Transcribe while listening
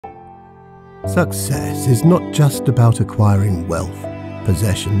Success is not just about acquiring wealth,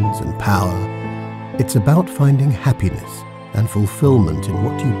 possessions and power. It's about finding happiness and fulfillment in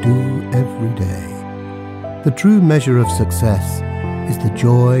what you do every day. The true measure of success is the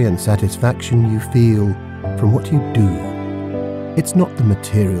joy and satisfaction you feel from what you do. It's not the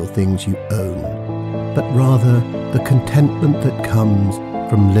material things you own, but rather the contentment that comes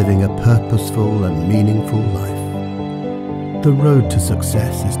from living a purposeful and meaningful life. The road to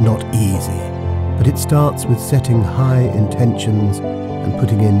success is not easy, but it starts with setting high intentions and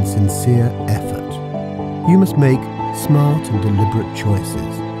putting in sincere effort. You must make smart and deliberate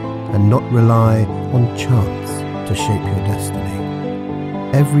choices and not rely on chance to shape your destiny.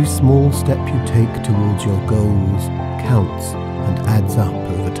 Every small step you take towards your goals counts and adds up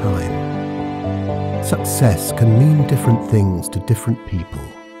over time. Success can mean different things to different people.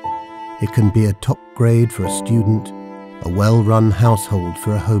 It can be a top grade for a student, a well-run household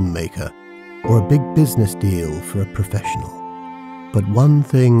for a homemaker, or a big business deal for a professional. But one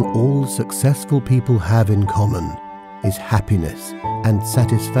thing all successful people have in common is happiness and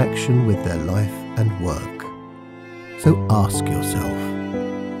satisfaction with their life and work. So ask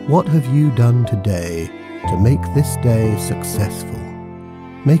yourself, what have you done today to make this day successful?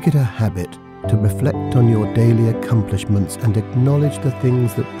 Make it a habit to reflect on your daily accomplishments and acknowledge the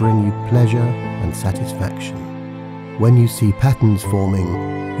things that bring you pleasure and satisfaction. When you see patterns forming,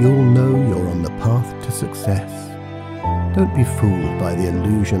 you'll know you're on the path to success. Don't be fooled by the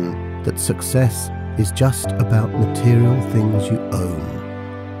illusion that success is just about material things you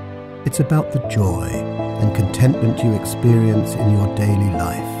own. It's about the joy and contentment you experience in your daily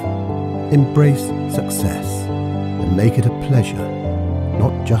life. Embrace success and make it a pleasure,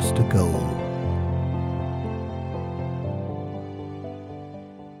 not just a goal.